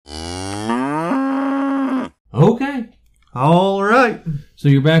Okay. All right. So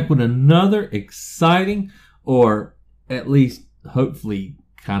you're back with another exciting, or at least hopefully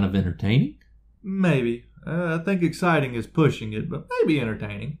kind of entertaining. Maybe. I think exciting is pushing it, but maybe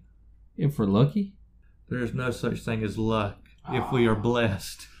entertaining. If we're lucky. There's no such thing as luck if we are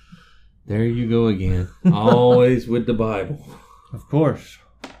blessed. There you go again. Always with the Bible. Of course.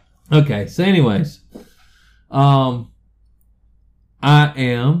 Okay, so anyways, I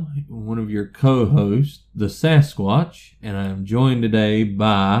am one of your co-hosts, the Sasquatch, and I am joined today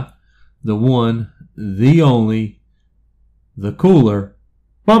by the one, the only, the cooler,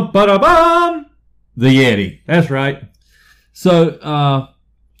 Bum-ba-da-bum! the Yeti. That's right. So,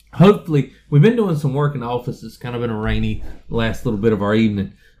 hopefully, we've been doing some work in the office. It's kind of been a rainy last little bit of our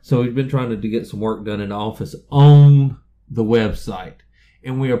evening. So we've been trying to get some work done in the office on the website.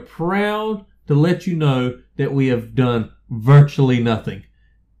 And we are proud to let you know that we have done virtually nothing.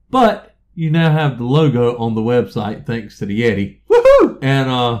 But you now have the logo on the website thanks to the Yeti. Woohoo! And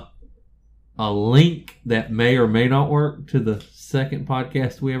a link that may or may not work to the second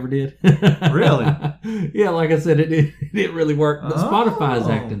podcast we ever did. Really? Yeah, like I said, it didn't really work. But Spotify is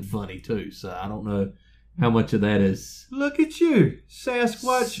Oh. acting funny too, so I don't know how much of that is. Look at you.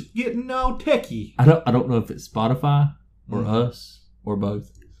 Sasquatch getting all techie. I don't know if it's Spotify or us or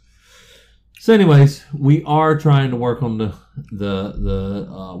both. So, anyways, we are trying to work on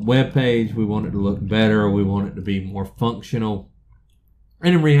the web page. We want it to look better. We want it to be more functional.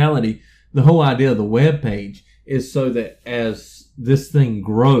 And in reality, the whole idea of the web page is so that as this thing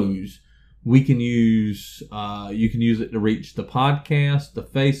grows, we can use you can use it to reach the podcast, the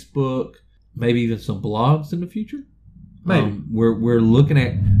Facebook, maybe even some blogs in the future. Maybe.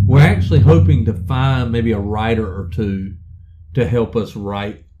 We're actually hoping to find maybe a writer or two to help us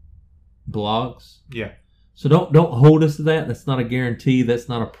write blogs. Yeah. So don't hold us to that. That's not a guarantee. That's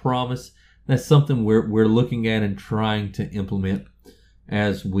not a promise. That's something we're looking at and trying to implement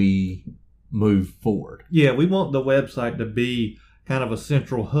as we move forward. Yeah, we want the website to be kind of a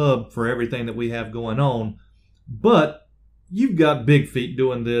central hub for everything that we have going on. But you've got Big Feet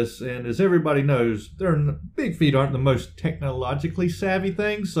doing this, and as everybody knows, Big Feet aren't the most technologically savvy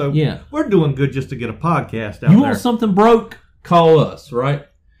things, so Yeah. we're doing good just to get a podcast out You there. want something broke? Call us, right?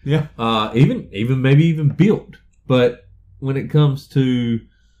 Yeah. Even built. But when it comes to,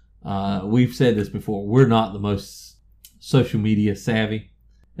 we've said this before, we're not the most social media savvy.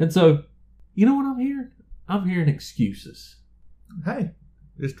 And so, you know what I'm hearing? I'm hearing excuses. Hey,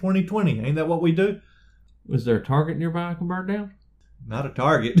 it's 2020. Ain't that what we do? Was there a Target nearby I can burn down? Not a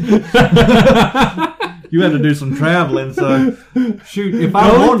Target. You had to do some traveling, so shoot, if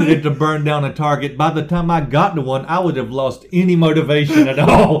I wanted it to burn down a Target, by the time I got to one, I would have lost any motivation at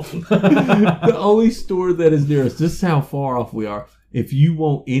all. The only store that is near us, this is how far off we are. If you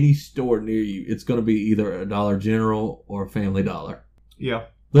want any store near you, it's going to be either a Dollar General or a Family Dollar. Yeah.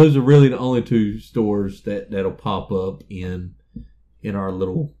 Those are really the only two stores that'll pop up in our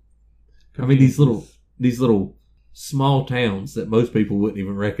little. I mean, these little small towns that most people wouldn't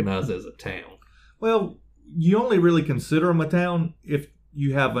even recognize as a town. Well, you only really consider them a town if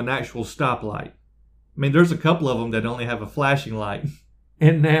you have an actual stoplight. I mean, there's a couple of them that only have a flashing light.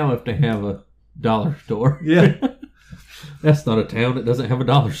 And now if they have a dollar store. Yeah. That's not a town. It doesn't have a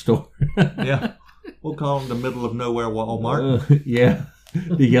dollar store. Yeah. We'll call them the middle of nowhere Walmart. Yeah.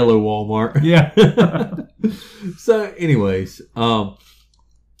 The yellow Walmart. Yeah. So anyways,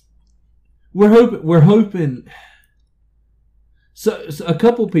 we're hoping so a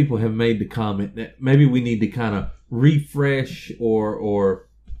couple people have made the comment that maybe we need to kind of refresh or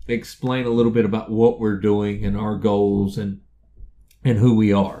explain a little bit about what we're doing and our goals and who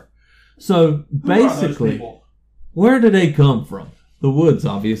we are. So basically, where do they come from? The woods,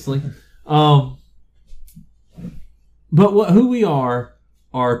 obviously. But who we are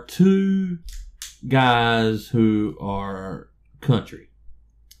two guys who are country.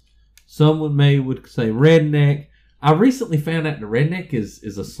 Someone would say redneck. I recently found out the redneck is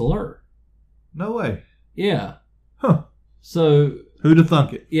a slur. No way. Yeah. Huh. So Who'd have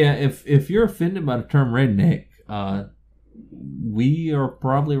thunk it? yeah, if you're offended by the term redneck, we are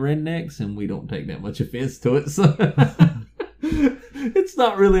probably rednecks and we don't take that much offense to it. So it's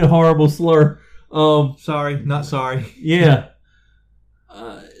not really a horrible slur. Sorry, not sorry. Yeah.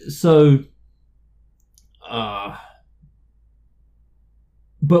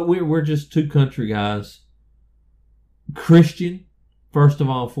 But we're just two country guys. Christian, first of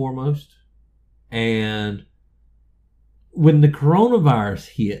all, foremost. And when the coronavirus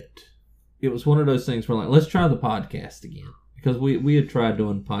hit, it was one of those things where like, let's try the podcast again. Because we had tried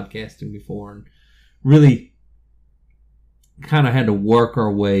doing podcasting before and really kind of had to work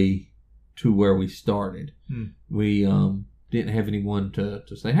our way to where we started. Hmm. We didn't have anyone to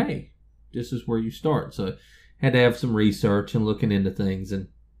say, hey, this is where you start. So had to have some research and looking into things. And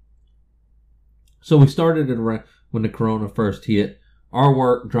so we started it around when the corona first hit. Our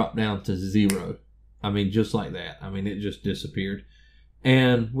work dropped down to 0. I mean, just like that. I mean, it just disappeared.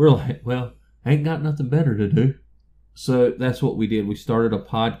 And we're like, well, I ain't got nothing better to do. So that's what we did. We started a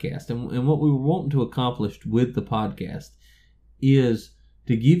podcast. And what we were wanting to accomplish with the podcast is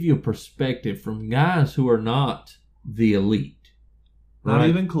to give you a perspective from guys who are not the elite. Not right?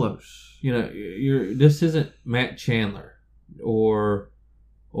 even close. You know, this isn't Matt Chandler or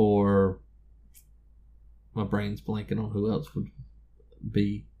my brain's blanking on who else would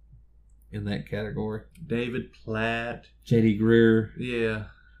be in that category. David Platt. J.D. Greer. Yeah.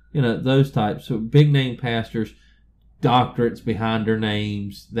 You know, those types. So big name pastors, doctorates behind their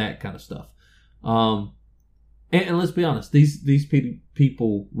names, that kind of stuff. And let's be honest, these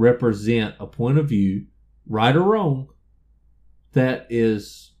people represent a point of view, right or wrong, that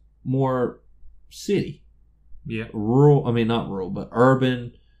is more city. Yeah. Rural, I mean not rural, but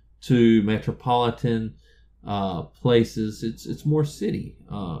urban to metropolitan places. It's more city.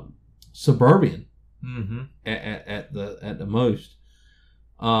 Suburban Mm-hmm. at the most.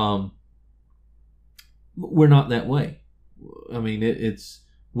 We're not that way. I mean, it's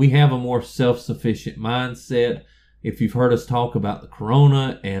we have a more self-sufficient mindset. If you've heard us talk about the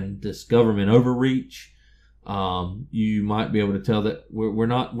corona and this government overreach, you might be able to tell that we're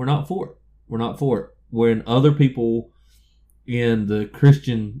not for it. We're not for it. When other people in the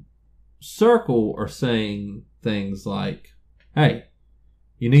Christian circle are saying things like, "Hey,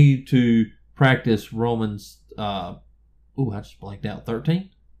 you need to practice Romans." I just blanked out. 13.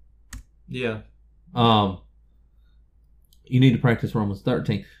 Yeah. You need to practice Romans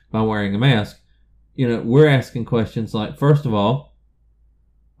 13 by wearing a mask. You know, we're asking questions like, first of all,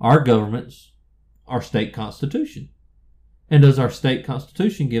 our government's our state constitution. And does our state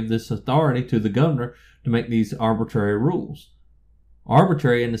constitution give this authority to the governor to make these arbitrary rules?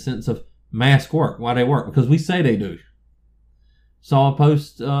 Arbitrary in the sense of mask work. Why they work? Because we say they do. Saw a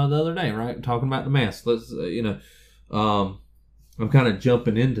post the other day, right? Talking about the mask. Let's, I'm kind of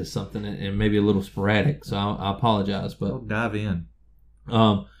jumping into something and maybe a little sporadic, so I apologize. But I'll dive in.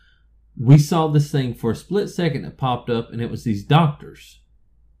 We saw this thing for a split second that popped up, and it was these doctors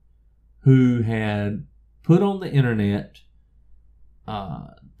who had put on the internet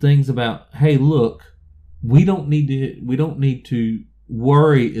things about, hey, look, we don't need to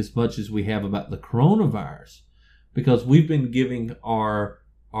worry as much as we have about the coronavirus, because we've been giving our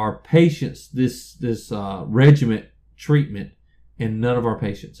patients this regimen treatment, and none of our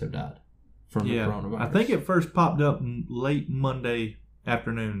patients have died from the coronavirus. I think it first popped up late Monday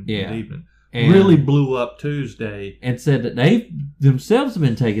afternoon, evening. And really blew up Tuesday. And said that they themselves have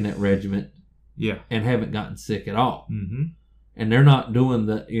been taking that regimen and haven't gotten sick at all. Mm-hmm. And they're not doing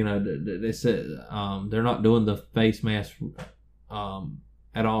they said they're not doing the face mask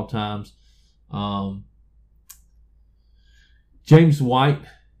at all times. James White,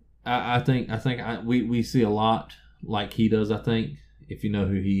 I think we see a lot like he does. I think, if you know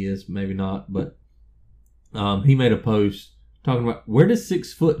who he is, maybe not, but he made a post talking about where does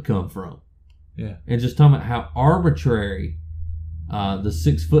 6 foot come from, and just talking about how arbitrary the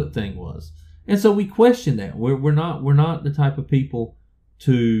 6 foot thing was. And so we question that. We're not the type of people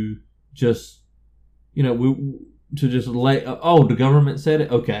to just lay. Oh, the government said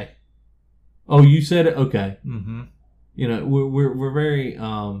it. Okay. Oh, you said it. Okay. Mm-hmm. We're very.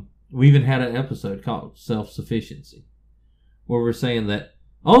 We even had an episode called Self-Sufficiency, where we're saying that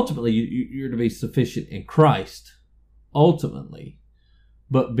ultimately you're to be sufficient in Christ, ultimately,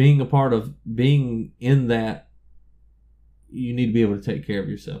 but being in that, you need to be able to take care of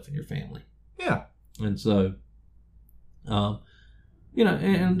yourself and your family. Yeah. And so, and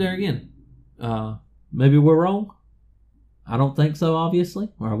there again, maybe we're wrong. I don't think so, obviously,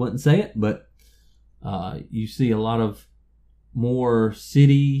 or I wouldn't say it, but you see a lot of more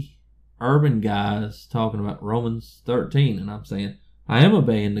city, urban guys talking about Romans 13, and I'm saying, I am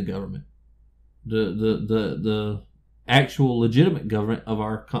obeying the government, the actual legitimate government of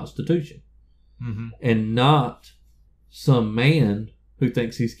our Constitution, mm-hmm. and not some man who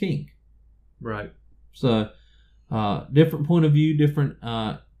thinks he's king. Right. So, different point of view, different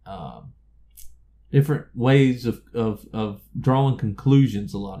ways of drawing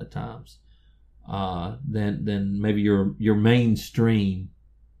conclusions a lot of times than maybe your mainstream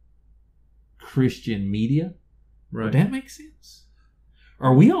Christian media. Right. Would that make sense?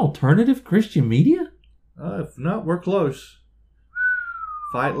 Are we alternative Christian media? If not, we're close.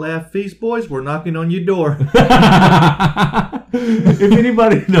 Fight, laugh, feast, boys. We're knocking on your door. If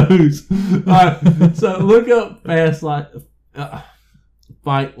anybody knows, so look up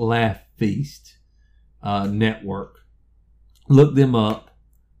Fight, Laugh, Feast network. Look them up.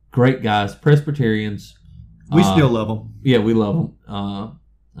 Great guys, Presbyterians. We still love them. Yeah, we love them.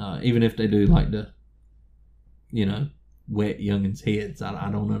 Even if they do like to, wet youngins' heads. I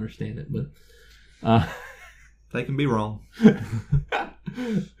don't understand it, but they can be wrong.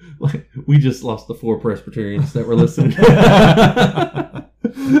 We just lost the 4 Presbyterians that were listening.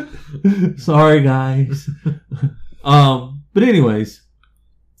 Sorry, guys. But anyways,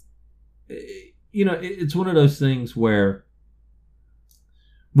 it's one of those things where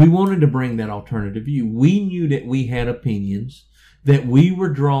we wanted to bring that alternative view. We knew that we had opinions, that we were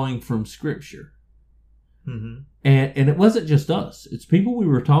drawing from Scripture. Mm-hmm. And it wasn't just us. It's people we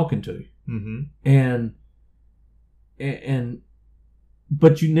were talking to. Mm-hmm.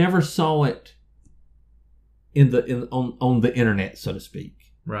 But you never saw it on the internet, so to speak.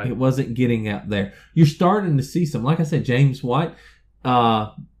 Right. It wasn't getting out there. You're starting to see some, like I said, James White,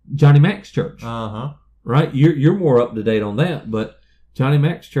 Johnny Mac's church. Uh-huh. Right? You're more up to date on that, but Johnny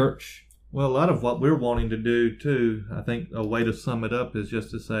Mac's church. Well, a lot of what we're wanting to do, too, I think a way to sum it up is just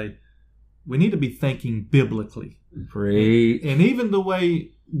to say, we need to be thinking biblically. Preach. And even the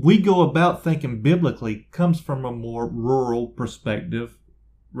way we go about thinking biblically comes from a more rural perspective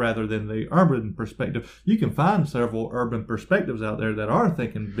rather than the urban perspective. You can find several urban perspectives out there that are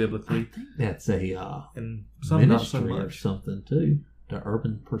thinking biblically. I think that's a and some not so ministry or much. something, too. The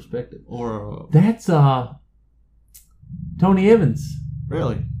urban perspective. Or That's Tony Evans.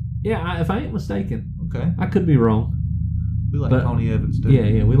 really? Yeah, if I ain't mistaken. Okay. I could be wrong. We like But- Tony Evans, too.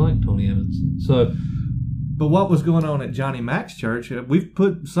 Yeah, we like Tony Evans. So, But what was going on at Johnny Mac's church, we've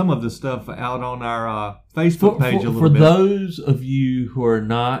put some of the stuff out on our Facebook page a little for bit. those of you who are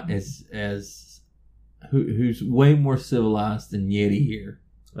not who's way more civilized than Yeti here,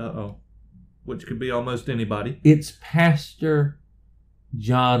 Uh-oh. Which could be almost anybody. it's Pastor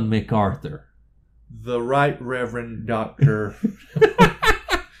John MacArthur. The Right Reverend Dr.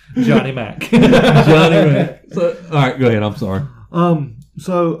 Johnny Mac. Johnny Mac. So, all right, go ahead. I'm sorry.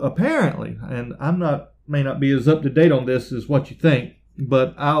 So apparently, and may not be as up to date on this as what you think,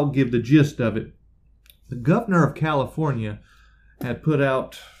 but I'll give the gist of it. The governor of California had put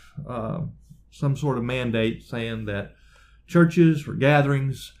out some sort of mandate saying that churches or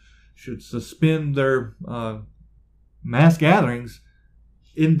gatherings should suspend their mass gatherings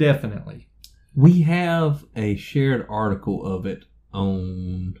indefinitely. We have a shared article of it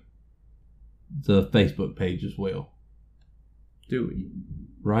on the Facebook page as well, Do we?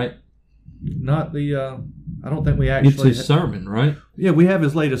 right? Not the. I don't think we actually. It's his sermon, right? Yeah, we have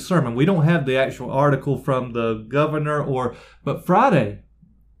his latest sermon. We don't have the actual article from the governor but Friday.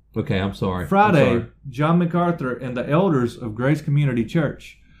 Okay, I'm sorry. Friday, John MacArthur and the elders of Grace Community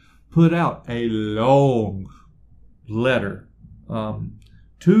Church put out a long letter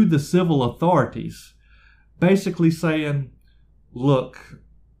to the civil authorities, basically saying, look,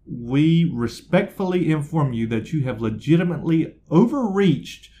 we respectfully inform you that you have legitimately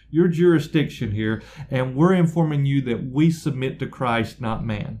overreached your jurisdiction here, and we're informing you that we submit to Christ, not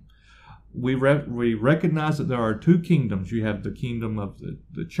man. We recognize that there are 2 kingdoms. You have the kingdom of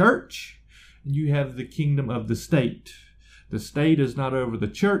the church, and you have the kingdom of the state. The state is not over the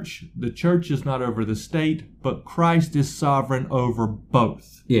church is not over the state, but Christ is sovereign over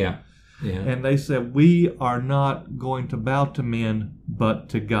both. Yeah. And they said, we are not going to bow to men, but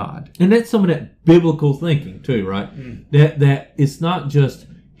to God. And that's some of that biblical thinking too, right? That it's not just,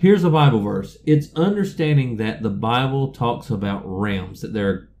 here's a Bible verse. It's understanding that the Bible talks about realms,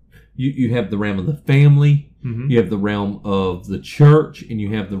 that you have the realm of the family, you have the realm of the church, and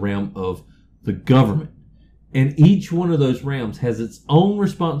you have the realm of the government. And each one of those realms has its own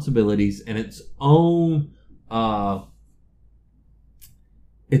responsibilities and its own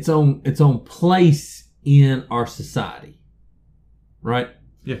place in our society, right?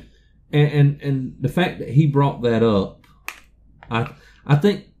 Yeah. And the fact that he brought that up, I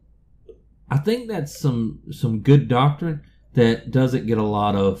think that's some good doctrine that doesn't get a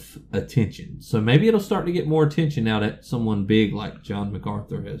lot of attention. So maybe it'll start to get more attention now that someone big like John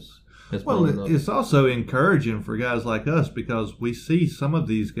MacArthur has Well, brought it up. it's also encouraging for guys like us because we see some of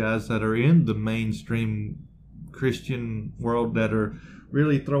these guys that are in the mainstream Christian world that are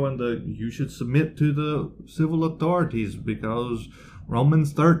really throwing you should submit to the civil authorities because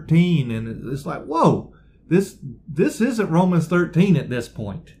Romans 13, and it's like, whoa, this isn't Romans 13 at this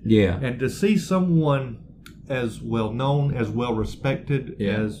point. Yeah. And to see someone as well known, as well respected,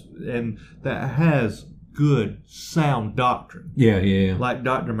 and that has good, sound doctrine, Yeah. like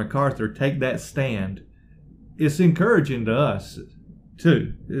Dr. MacArthur, take that stand, it's encouraging to us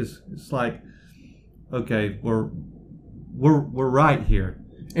too. It's like, okay, we're right here,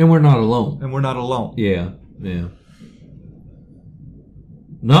 And we're not alone. and we're not alone. Yeah.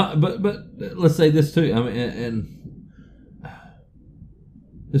 Not, but let's say this too. I mean, and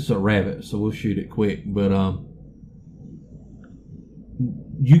this is a rabbit, so we'll shoot it quick. But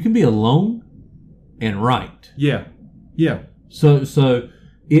you can be alone and right. Yeah. So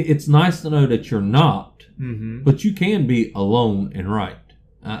it's nice to know that you're not, Mm-hmm. but you can be alone and right.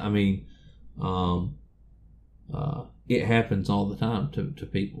 I mean, it happens all the time to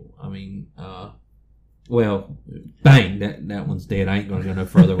people. I mean, well, bang, that one's dead. I ain't going to go no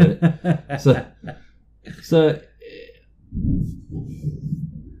further with it. So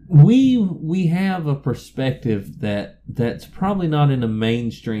we have a perspective that's probably not in the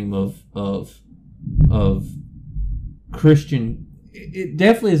mainstream of Christian. It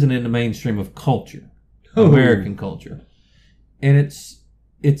definitely isn't in the mainstream of culture, American culture, and it's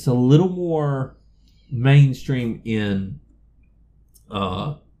a little more mainstream in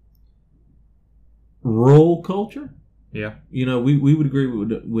rural culture. Yeah. You know, we would agree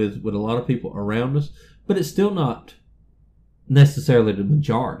with a lot of people around us, but it's still not necessarily the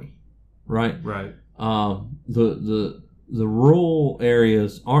majority, right? Right. The rural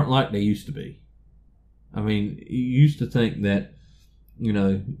areas aren't like they used to be. I mean, you used to think that, you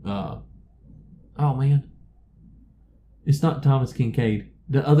know, oh man, it's not Thomas Kincaid.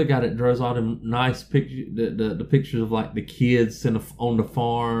 The other guy that draws all them nice pictures, the pictures of like the kids on the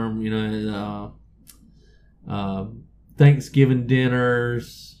farm, you know, Thanksgiving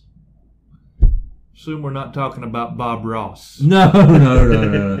dinners. Soon we're not talking about Bob Ross.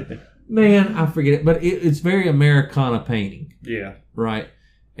 No. Man, I forget it, but it's very Americana painting, Yeah. right?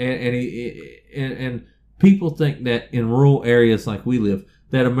 And people think that in rural areas like we live,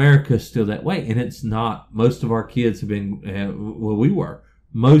 that America is still that way, and it's not. Most of our kids have been, well, we were.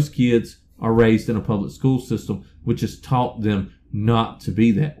 Most kids are raised in a public school system, which has taught them not to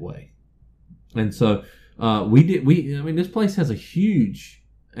be that way. And so I mean, this place has a huge.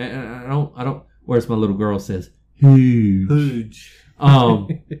 I don't. Where's my little girl says huge.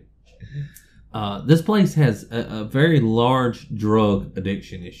 This place has a very large drug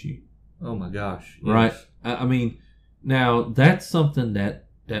addiction issue. Oh my gosh. Yes. Right. I mean, now that's something that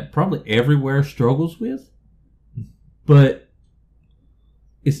probably everywhere struggles with, but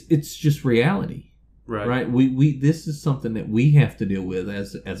it's just reality. Right. We this is something that we have to deal with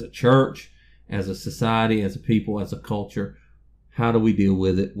as a church, as a society, as a people, as a culture. How do we deal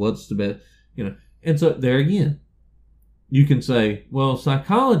with it? What's the best, you know? And so there again, you can say, well,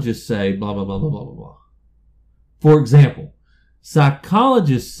 psychologists say blah blah blah blah blah blah blah. For example,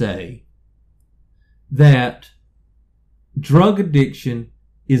 psychologists say that drug addiction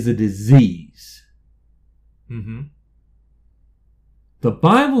is a disease. Mm-hmm. The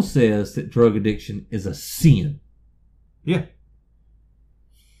Bible says that drug addiction is a sin. Yeah.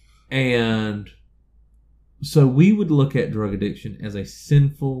 And so we would look at drug addiction as a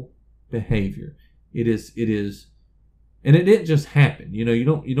sinful behavior. It is, and it didn't just happen. You know, you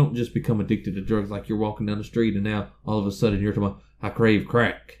don't just become addicted to drugs like you're walking down the street and now all of a sudden you're talking about, I crave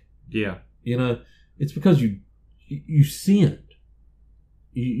crack. Yeah. You know, it's because you sinned.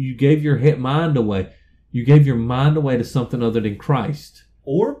 You gave your mind away. You gave your mind away to something other than Christ.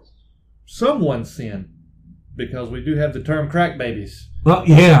 Or someone sinned, because we do have the term crack babies. Well,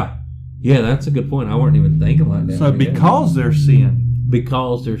 yeah, that's a good point. I weren't even thinking like that. So because they're sin,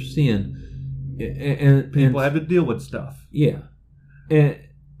 and people have to deal with stuff. Yeah,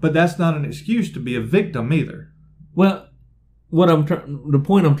 but that's not an excuse to be a victim either. Well, the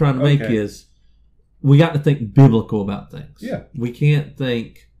point I'm trying to make Okay. is we got to think biblical about things. Yeah. We can't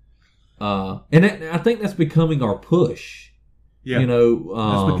think, I think that's becoming our push. Yeah. You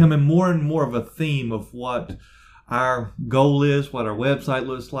know, it's becoming more and more of a theme of what our goal is, what our website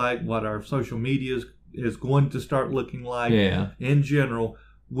looks like, what our social media is going to start looking like. Yeah. In general,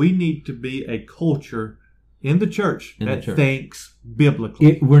 we need to be a culture in the church that thinks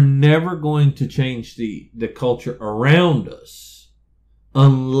biblically. We're never going to change the culture around us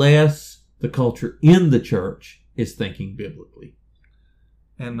unless the culture in the church is thinking biblically.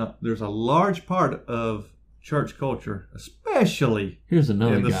 And there's a large part of church culture, especially Here's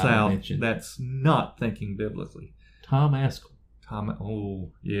another in the guy I South, mentioned. that's not thinking biblically. Tom Askell.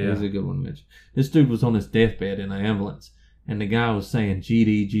 Oh, yeah. He's a good one to mention. This dude was on his deathbed in an ambulance, and the guy was saying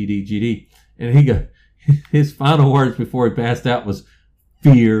GD, GD, GD. And his final words before he passed out was,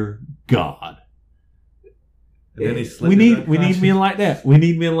 "Fear God." And then he we need men like that. We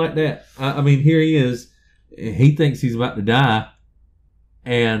need men like that. I mean, here he is. he thinks he's about to die,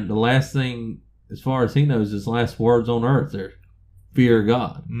 and the last thing, as far as he knows, his last words on earth are fear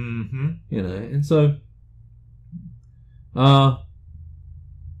God. Mm-hmm. You know, and so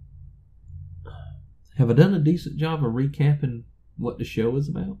have I done a decent job of recapping what the show is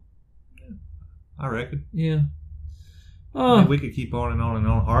about? I reckon. Yeah. I mean, we could keep on and on and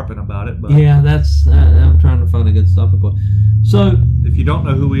on harping about it, but yeah, that's I'm trying to find a good stopping point. So if you don't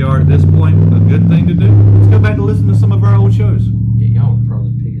know who we are at this point, a good thing to do, let's go back to listen to some of our old shows. yeah, y'all are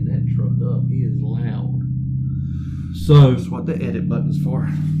probably picking that truck up. He is loud. So That's what the edit button's for.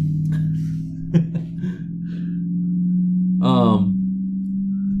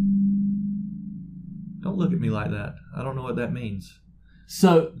 Don't look at me like that. I don't know what that means.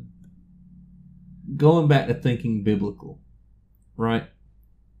 So, going back to thinking biblical, right?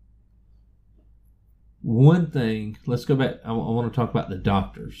 One thing, let's go back. I want to talk about the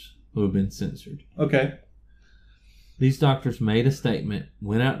doctors who have been censored. Okay. These doctors made a statement,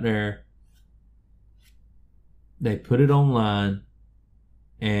 went out there, they put it online,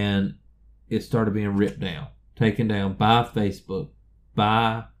 and it started being ripped down, taken down by Facebook,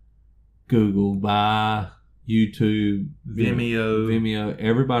 by Google, by YouTube, Vimeo.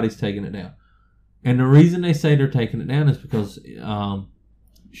 Everybody's taking it down. And the reason they say they're taking it down is because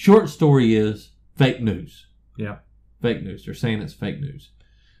short story is fake news. Yeah. Fake news. They're saying it's fake news.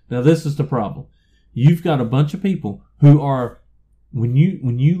 Now this is the problem. You've got a bunch of people who are, when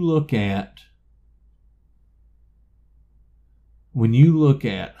you look at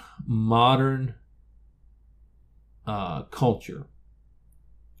modern culture,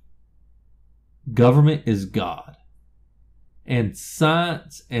 government is God, and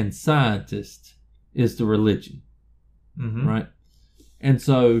science and scientists is the religion, Mm-hmm. right? And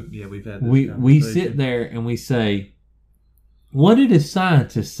so Yeah, we've had this we sit there and we say, what did the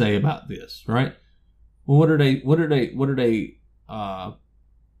scientists say about this, right? Well, what are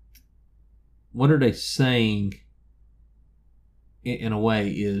they saying in a way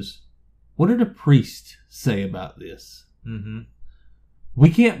is, what did the priests say about this? Mm-hmm. We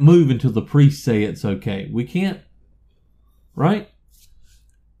can't move until the priests say it's okay. We can't, right?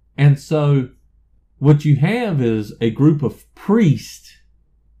 And so what you have is a group of priests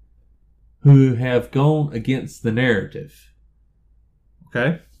who have gone against the narrative.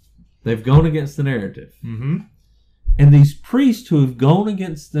 Okay. They've gone against the narrative. Mm-hmm. And these priests who have gone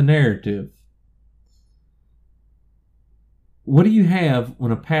against the narrative, what do you have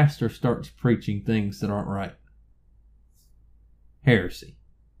when a pastor starts preaching things that aren't right? Heresy.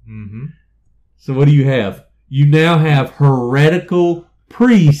 Mm-hmm. So what do you have? You now have heretical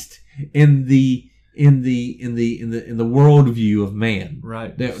priests in the worldview of man.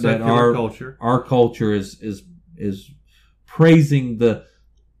 Right. That culture. Our culture is praising the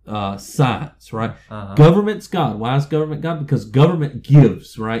science, right? Uh-huh. Government's God. Why is government God? Because government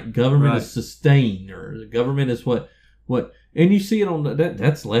gives, right? Government Right. is sustain, or the government is what, and you see it on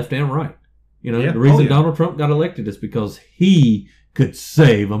that's left and right. You know, Yeah. the reason Oh, yeah. Donald Trump got elected is because he could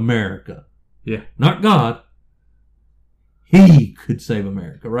save America. Yeah. Not God. He could save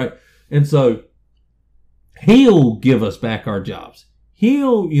America, right? And so he'll give us back our jobs.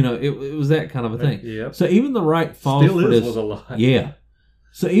 He'll, it was that kind of a thing. Yep. So even the right falls Still for is this. was a lot. Yeah.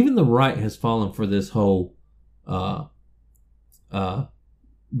 So even the right has fallen for this whole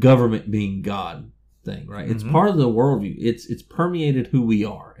government being God thing, right? It's Mhm. part of the worldview. It's permeated who we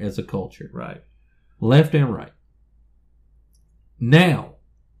are as a culture, Right. left and right. Now,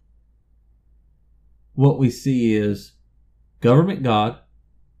 what we see is government God.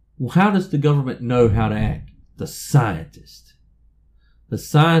 Well, how does the government know how to act? The scientists. The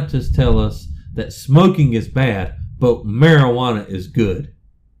scientists tell us that smoking is bad, but marijuana is good.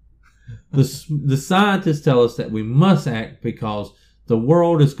 The scientists tell us that we must act because the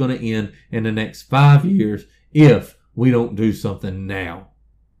world is going to end in the next 5 years if we don't do something now.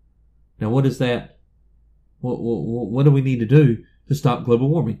 Now, what is that? What do we need to do to stop global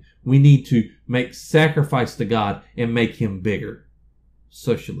warming? We need to make sacrifice to God and make him bigger.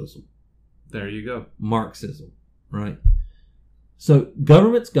 Socialism. There you go. Marxism, right? So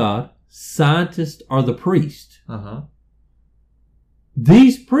government's God, scientists are the priest. Uh-huh.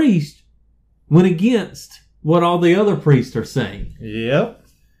 These priests went against what all the other priests are saying. Yep.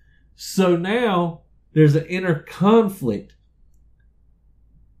 So now there's an inner conflict.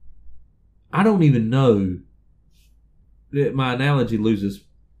 I don't even know. My analogy loses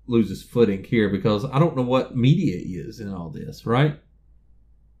footing here because I don't know what media is in all this, right?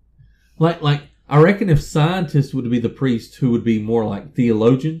 Like I reckon if scientists would be the priests who would be more like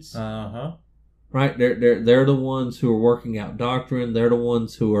theologians, Uh-huh. right? They're the ones who are working out doctrine. They're the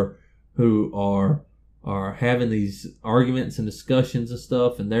ones who are are having these arguments and discussions and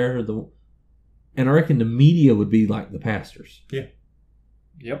stuff, and and I reckon the media would be like the pastors. Yeah.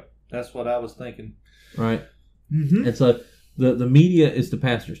 Yep. That's what I was thinking. Right? Mm-hmm. And so the media is the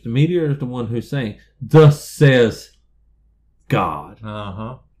pastors. The media is the one who's saying, "Thus says God."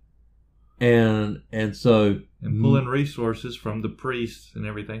 Uh-huh. And so... And pulling resources from the priests and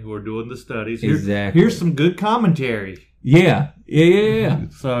everything who are doing the studies. Exactly. Here's some good commentary. Yeah.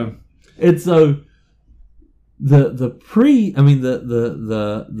 So... And so the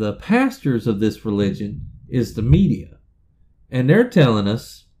pastors of this religion is the media. And they're telling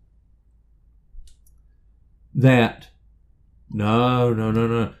us that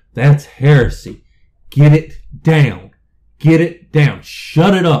no, that's heresy. Get it down.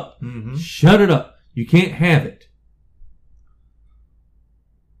 Shut it up. Mm-hmm. Shut it up. You can't have it.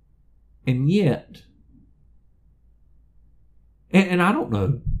 And yet, and I don't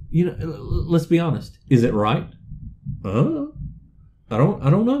know, let's be honest. Is it right? I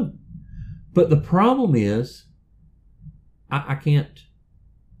don't know. But the problem is, I can't,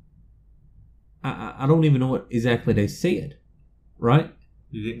 I don't even know what exactly they said, right?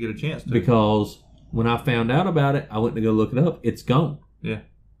 You didn't get a chance to. Because when I found out about it, I went to go look it up. It's gone. Yeah.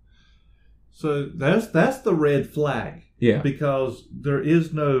 So that's the red flag. Yeah. Because there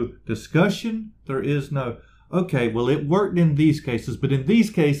is no discussion. There is no, okay, well, it worked in these cases, but in these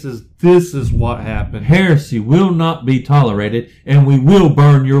cases, this is what happened. Heresy will not be tolerated, and we will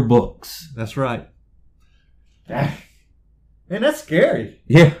burn your books. That's right. And that's scary.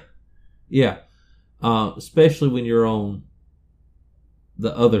 Yeah. Yeah. Especially when you're on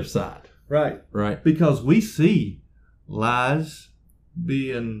the other side. Right. Right. Because we see lies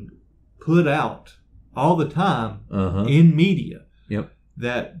being put out all the time in media. Yep.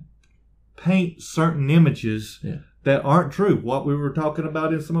 That paint certain images that aren't true. What we were talking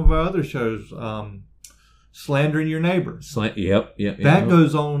about in some of our other shows, slandering your neighbor. Yep. That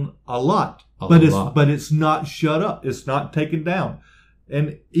goes on a lot. But it's not shut up. It's not taken down.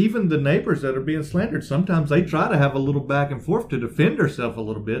 And even the neighbors that are being slandered, sometimes they try to have a little back and forth to defend herself a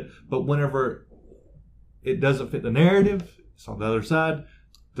little bit. But whenever it doesn't fit the narrative, it's on the other side.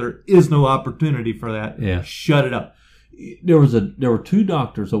 There is no opportunity for that. Yeah. Shut it up. There were two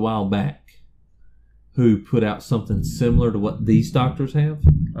doctors a while back who put out something similar to what these doctors have,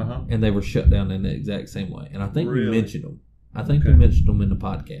 and they were shut down in the exact same way. And I think we mentioned them. We mentioned them in the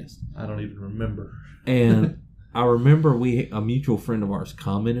podcast. I don't even remember. And I remember a mutual friend of ours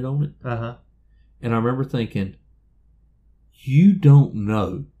commented on it. And I remember thinking, you don't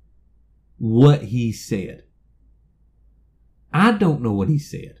know what he said. I don't know what he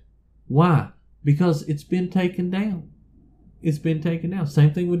said. Why? Because it's been taken down. It's been taken down.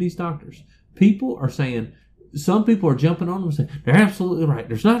 Same thing with these doctors. People are saying, some people are jumping on them and saying, they're absolutely right.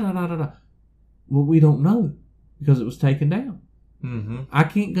 There's not. Well, we don't know because it was taken down. Mm-hmm. I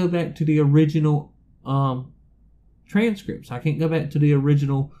can't go back to the original transcripts. I can't go back to the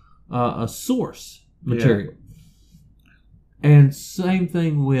original source material. Yeah. And same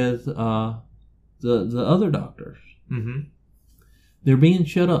thing with the other doctors. Mm-hmm. They're being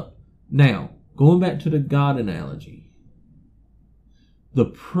shut up. Now, going back to the God analogy, the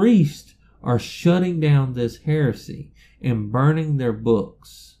priests are shutting down this heresy and burning their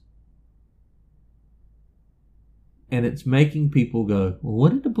books. And it's making people go, well,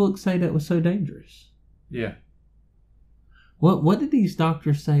 what did the book say that was so dangerous? Yeah. What did these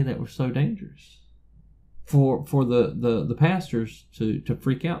doctors say that were so dangerous for the pastors to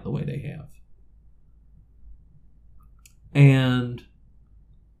freak out the way they have? And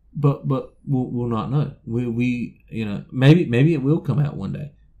but we'll not know. We maybe it will come out one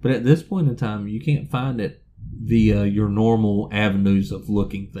day. But at this point in time, you can't find it via your normal avenues of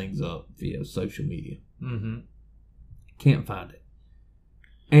looking things up via social media. Mm-hmm. Can't find it.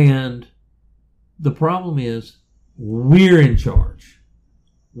 And the problem is, we're in charge.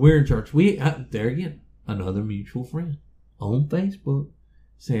 We're in charge. There again, another mutual friend on Facebook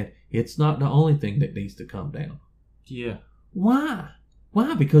said it's not the only thing that needs to come down. Yeah. Why?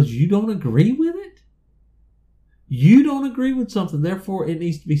 Why? Because you don't agree with it? You don't agree with something, therefore it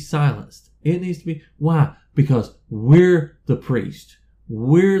needs to be silenced. It needs to be... Why? Because we're the priest.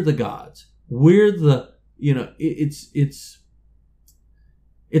 We're the gods. We're the... It's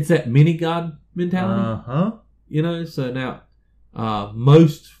that mini-God mentality. So now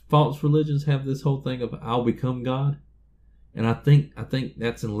most false religions have this whole thing of I'll become God. And I think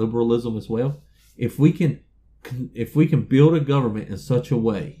that's in liberalism as well. If we can build a government in such a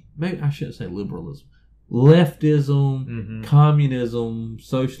way, maybe I shouldn't say liberalism, leftism, communism,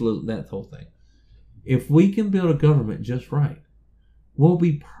 socialism, that whole thing. If we can build a government just right, we'll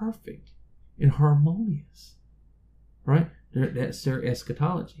be perfect. and harmonious, right? That's their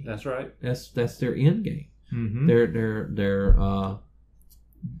eschatology. That's right. That's their end game. Mm-hmm. Their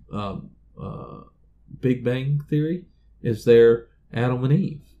Big Bang Theory is their Adam and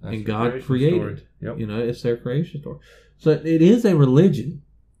Eve, That's and the God creation created. story. Yep. You know, it's their creation story. So it is a religion,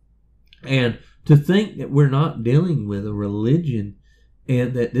 and to think that we're not dealing with a religion,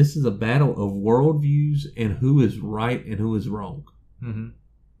 and that this is a battle of worldviews and who is right and who is wrong, Mm-hmm.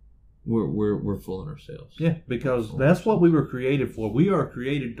 we're fooling ourselves. Yeah, because that's what we were created for. We are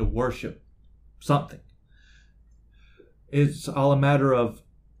created to worship something. It's all a matter of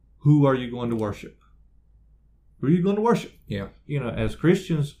who are you going to worship? Who are you going to worship? Yeah. You know, as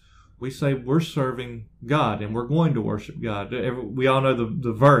Christians, we say we're serving God and we're going to worship God. We all know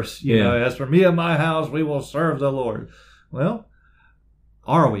the verse, you know, as for me and my house, we will serve the Lord. Well,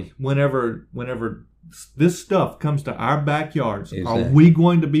 are we? Whenever this stuff comes to our backyards, Exactly. Are we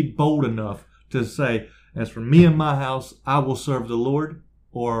going to be bold enough to say, as for me and my house, I will serve the Lord?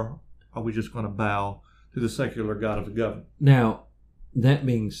 Or are we just going to bow to the secular God of the government? Now, that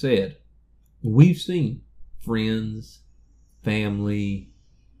being said, we've seen friends, family,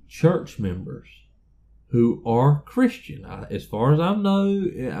 church members who are Christian. As far as I know,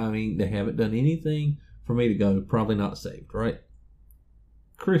 I mean, they haven't done anything for me to go, probably not saved, right?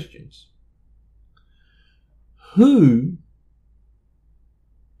 Christians who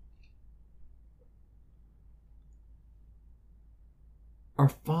are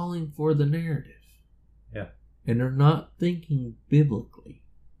falling for the narrative. Yeah. And they're not thinking biblically.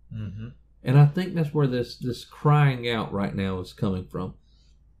 Mm-hmm. And I think that's where this crying out right now is coming from.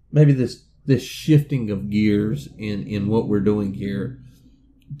 Maybe this shifting of gears in what we're doing here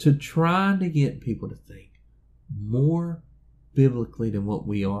to try to get people to think more biblically than what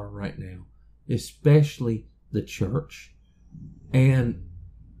we are right now, especially the church. And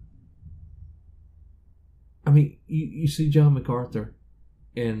I mean, you see John MacArthur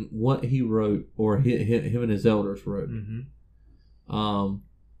and what he wrote, or him and his elders wrote. Mm-hmm.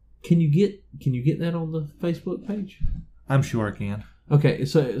 Can you get that on the Facebook page? I'm sure I can. Okay,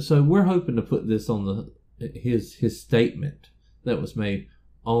 so we're hoping to put this on his statement that was made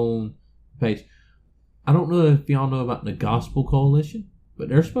on the page. I don't know if y'all know about the Gospel Coalition, but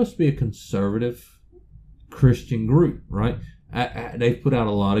they're supposed to be a conservative Christian group, right? They've put out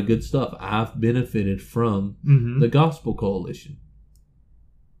a lot of good stuff. I've benefited from Mm-hmm. the Gospel Coalition.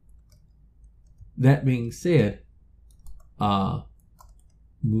 That being said, one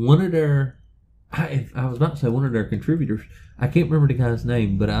of their, I was about to say one of their contributors, I can't remember the guy's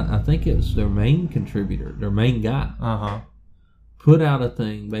name, but I think it was their main contributor, their main guy, put out a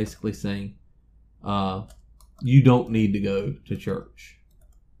thing basically saying, you don't need to go to church.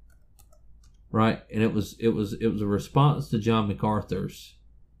 Right? And it was a response to John MacArthur's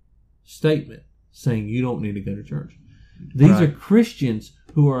statement saying you don't need to go to church. These Right. are Christians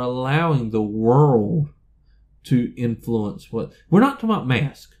who are allowing the world to influence what we're not talking about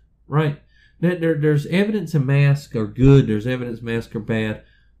masks, right? There's evidence in masks are good. There's evidence masks are bad.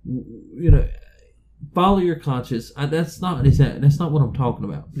 You know, follow your conscience. That's not what I'm talking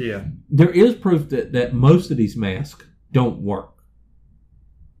about. Yeah. There is proof that most of these masks don't work.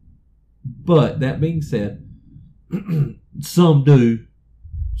 But that being said, some do.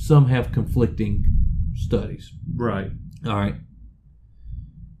 Some have conflicting studies. Right. All right.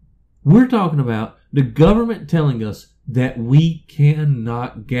 We're talking about the government telling us that we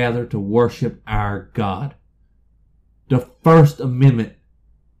cannot gather to worship our God. The First Amendment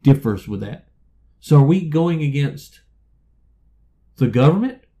differs with that. So are we going against the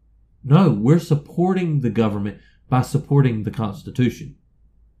government? No, we're supporting the government by supporting the Constitution.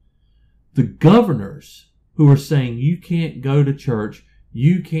 The governors who are saying you can't go to church,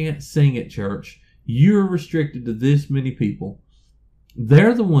 you can't sing at church, you're restricted to this many people,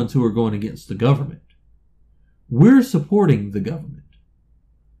 they're the ones who are going against the government. We're supporting the government.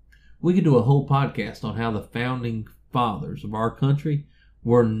 We could do a whole podcast on how the founding fathers of our country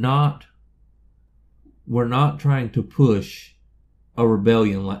were not trying to push a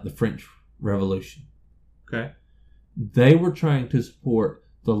rebellion like the French Revolution. Okay. They were trying to support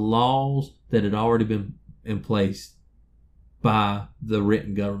the laws that had already been in place by the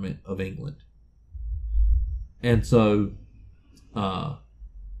written government of England. And so,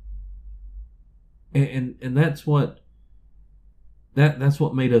 and that's what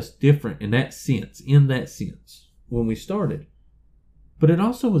made us different in that sense when we started. But it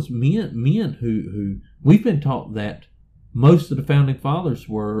also was men who we've been taught that most of the founding fathers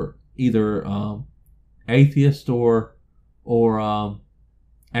were either atheists or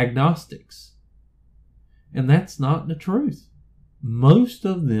agnostics. And that's not the truth. Most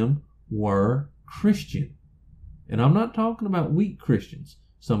of them were Christian. And I'm not talking about weak Christians.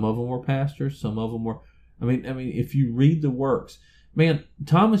 Some of them were pastors. Some of them were... I mean, if you read the works... Man,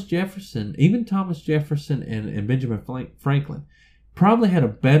 Thomas Jefferson, even Thomas Jefferson and Benjamin Franklin probably had a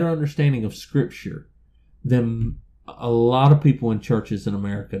better understanding of Scripture than a lot of people in churches in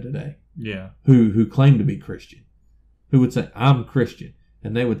America today. Yeah. Who claim to be Christian. Who would say, I'm Christian.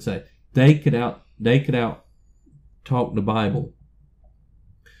 And they would say, they could out talk the Bible.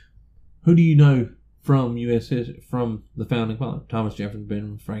 Who do you know from from the founding fathers? Thomas Jefferson,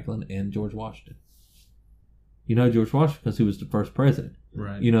 Benjamin Franklin, and George Washington. You know George Washington because he was the first president.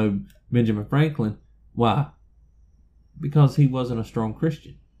 Right. You know Benjamin Franklin. Why? Because he wasn't a strong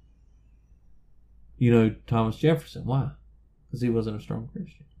Christian. You know Thomas Jefferson. Why? Because he wasn't a strong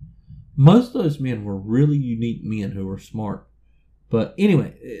Christian. Most of those men were really unique men who were smart. But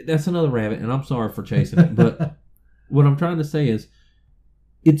anyway, that's another rabbit, and I'm sorry for chasing it. But what I'm trying to say is,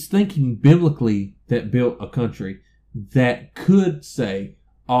 it's thinking biblically that built a country that could say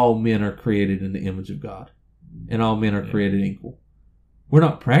all men are created in the image of God and all men are created equal. We're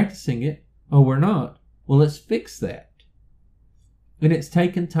not practicing it. Oh, we're not. Well, let's fix that. And it's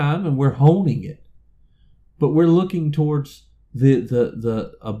taken time, and we're holding it. But we're looking towards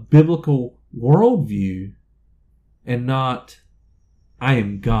a biblical worldview and not, I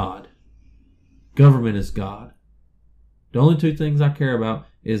am God. Government is God. The only two things I care about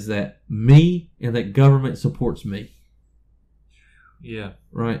is that me and that government supports me. Yeah.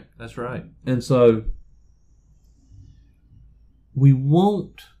 Right? That's right. And so we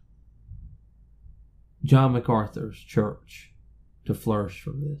want John MacArthur's church to flourish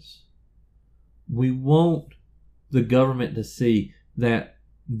from this. We want the government to see that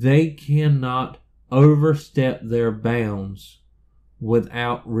they cannot overstep their bounds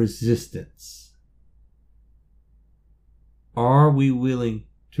without resistance. Are we willing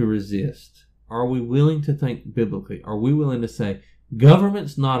to resist? Are we willing to think biblically? Are we willing to say,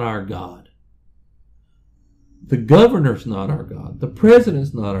 government's not our God? The governor's not our God. The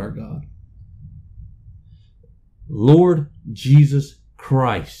president's not our God. Lord Jesus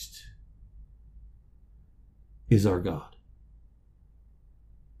Christ is our God.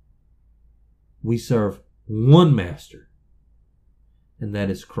 We serve one master, and that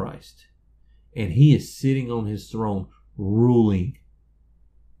is Christ. And he is sitting on his throne, ruling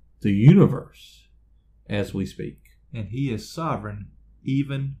the universe as we speak. And he is sovereign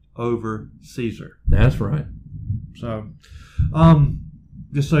even over Caesar. That's right. So,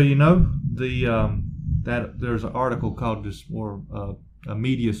 just so you know, that there's an article called a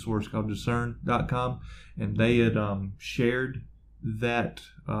media source called Discern.com, and they had shared that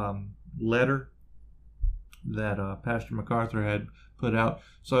letter that Pastor MacArthur had put out.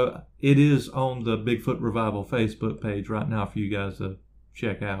 So it is on the Bigfoot Revival Facebook page right now for you guys to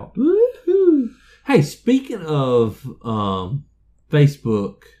check out. Woo-hoo. Hey, speaking of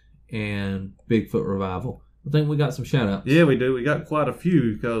Facebook and Bigfoot Revival, I think we got some shout outs. Yeah, we do. We got quite a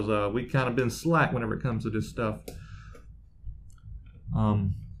few because we kind of been slack whenever it comes to this stuff.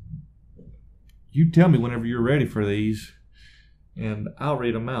 You tell me whenever you're ready for these, and I'll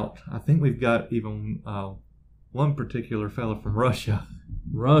read them out. I think we've got even one particular fella from Russia.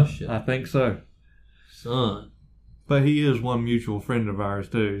 Russia? I think so. Son. But he is one mutual friend of ours,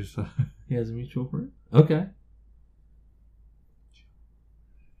 too. So. He has a mutual friend? Okay.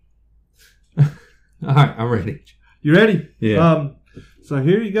 All right, I'm ready. You ready? Yeah. So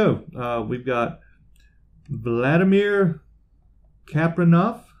here you go. We've got Vladimir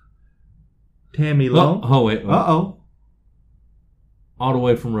Kapranov, Tammy Long. Oh, wait. Uh-oh. All the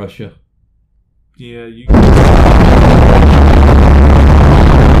way from Russia. Yeah, you.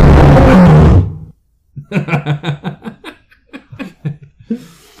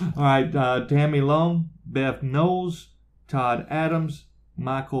 All right, Tammy Long, Beth Knowles, Todd Adams,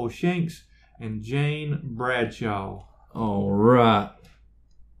 Michael Shanks, and Jane Bradshaw. All right.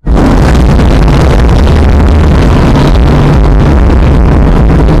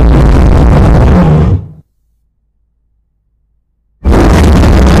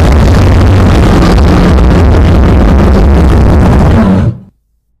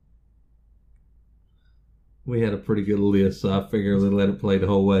 We had a pretty good list, so I figured we'd let it play the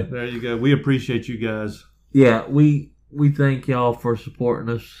whole way. There you go. We appreciate you guys. Yeah, we thank y'all for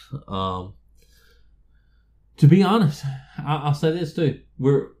supporting us. To be honest, I'll say this too.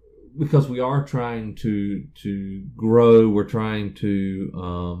 Because we are trying to grow. We're trying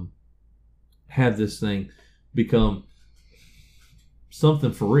to have this thing become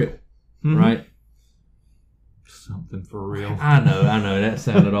something for real, right? Something for real. I know. That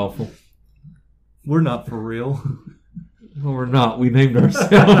sounded awful. We're not for real. Well, we're not. We named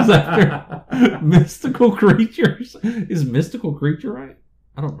ourselves after mystical creatures. Is mystical creature right?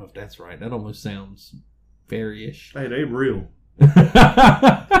 I don't know if that's right. That almost sounds fairy-ish. Hey, they real.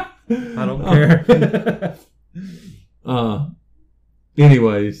 I don't care.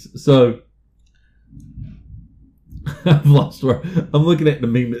 Anyways, so I've lost where I'm looking at the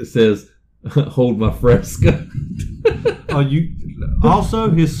meme that says "Hold my fresca." Also,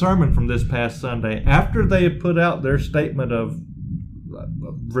 his sermon from this past Sunday, after they had put out their statement of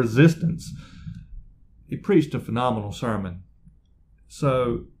resistance, he preached a phenomenal sermon.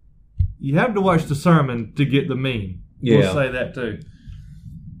 So you have to watch the sermon to get the meme. Yeah. We'll say that too.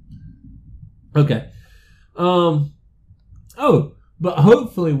 Okay. But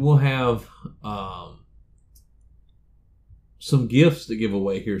hopefully we'll have some gifts to give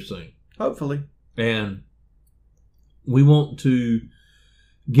away here soon. Hopefully. And we want to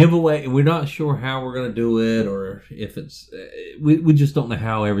give away, and we're not sure how we're going to do it, or if it's, we just don't know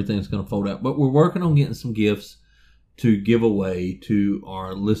how everything's going to fold out. But we're working on getting some gifts to give away to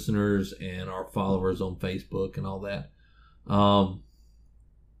our listeners and our followers on Facebook and all that.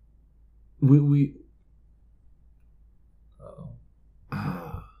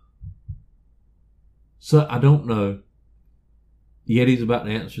 So I don't know. Yeti's about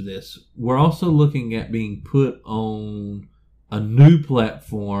to answer this. We're also looking at being put on a new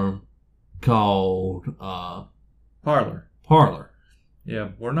platform called Parler. Yeah,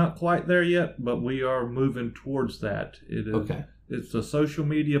 we're not quite there yet, but we are moving towards that. It is, okay. It's a social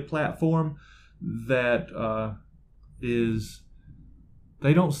media platform that is,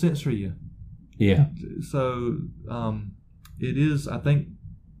 they don't censor you. Yeah. So it is, I think,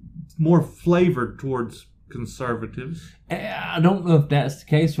 more flavored towards conservatives. I don't know if that's the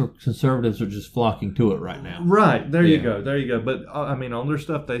case, or conservatives are just flocking to it right now. Right. There you go. But, I mean, on their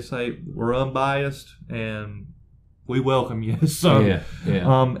stuff, they say we're unbiased and we welcome you. So, yeah.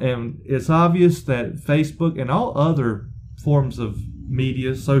 And it's obvious that Facebook and all other forms of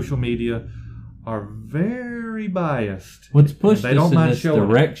media, social media, are very biased. What's pushed they don't us in mind this showing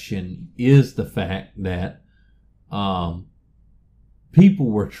direction is the fact that people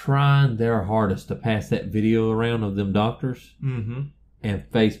were trying their hardest to pass that video around of them doctors, mm-hmm. and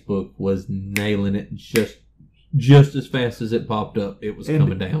Facebook was nailing it just as fast as it popped up. It was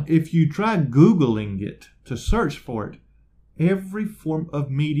coming down. If you try Googling it to search for it, every form of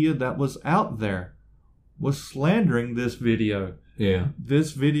media that was out there was slandering this video. Yeah.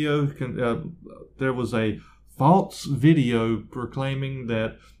 This video, there was a false video proclaiming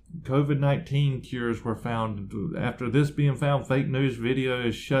that COVID-19 cures were found. After this being found, fake news video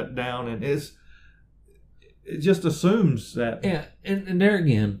is shut down, and it just assumes that. Yeah, and there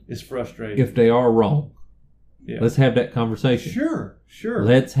again, it's frustrating. If they are wrong, yeah. Let's have that conversation. Sure.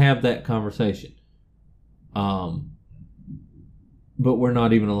 Let's have that conversation. But we're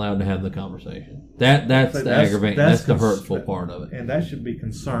not even allowed to have the conversation. That's the aggravating. That's the hurtful part of it, and that should be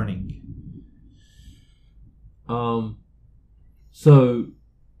concerning. So.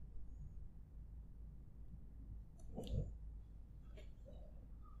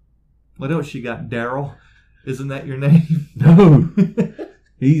 What else you got, Daryl? Isn't that your name? No.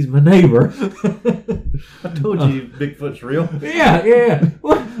 He's my neighbor. I told you Bigfoot's real. Yeah.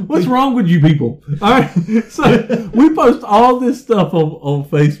 What's wrong with you people? All right. So we post all this stuff on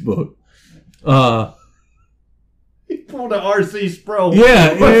Facebook. He pulled an RC Sproul.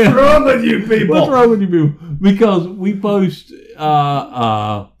 Yeah. What's wrong with you people? What's wrong with you people? Because we post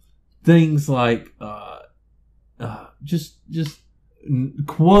things like just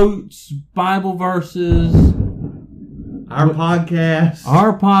quotes, Bible verses, our podcast,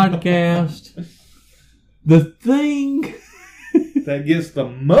 the thing that gets the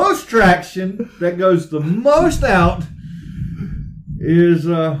most traction, that goes the most out, is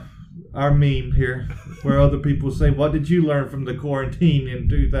our meme here, where other people say, "What did you learn from the quarantine in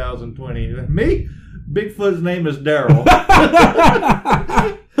 2020?" Me, Bigfoot's name is Daryl.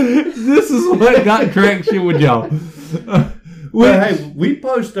 This is what got traction with y'all. Well, hey, we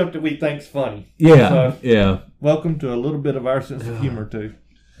post stuff that we think's funny. Yeah, so, yeah. Welcome to a little bit of our sense of humor, too.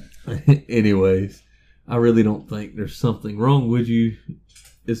 Anyways, I really don't think there's something wrong with you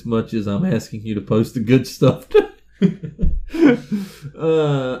as much as I'm asking you to post the good stuff.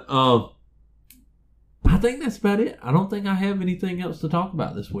 I think that's about it. I don't think I have anything else to talk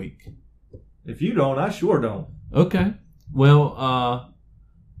about this week. If you don't, I sure don't. Okay. Well,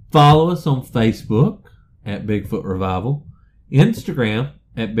 follow us on Facebook at Bigfoot Revival. Instagram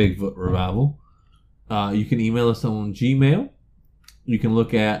at Bigfoot Revival. You can email us on Gmail. You can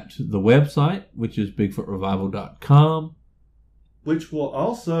look at the website, which is BigfootRevival.com. Which will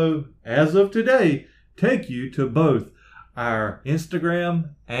also, as of today, take you to both our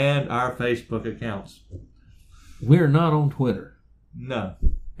Instagram and our Facebook accounts. We're not on Twitter, No.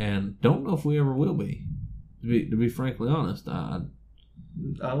 and don't know if we ever will be. To be frankly honest,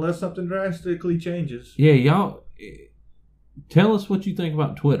 Unless something drastically changes. yeah, y'all tell us what you think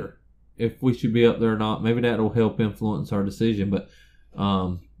about Twitter. If we should be up there or not, maybe that'll help influence our decision. But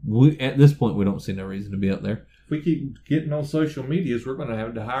we at this point we don't see no reason to be up there. If we keep getting on social medias, we're going to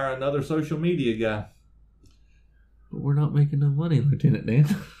have to hire another social media guy. But we're not making no money, Lieutenant Dan.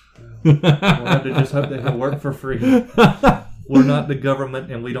 We'll have to just hope that he'll work for free. We're not the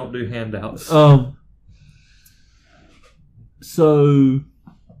government, and we don't do handouts. So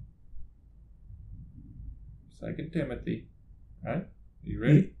 2 Timothy, right? You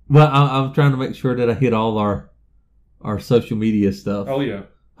ready? Well, I'm trying to make sure that I hit all our social media stuff. Oh yeah.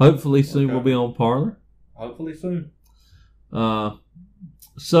 Hopefully soon Okay. we'll be on Parler. Hopefully soon.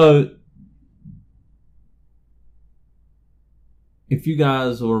 So if you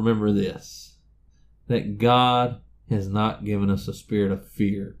guys will remember this, that God has not given us a spirit of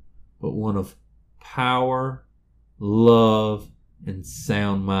fear, but one of power, love, and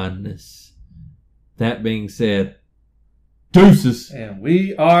sound-mindedness. That being said, deuces. And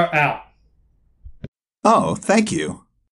we are out. Oh, thank you.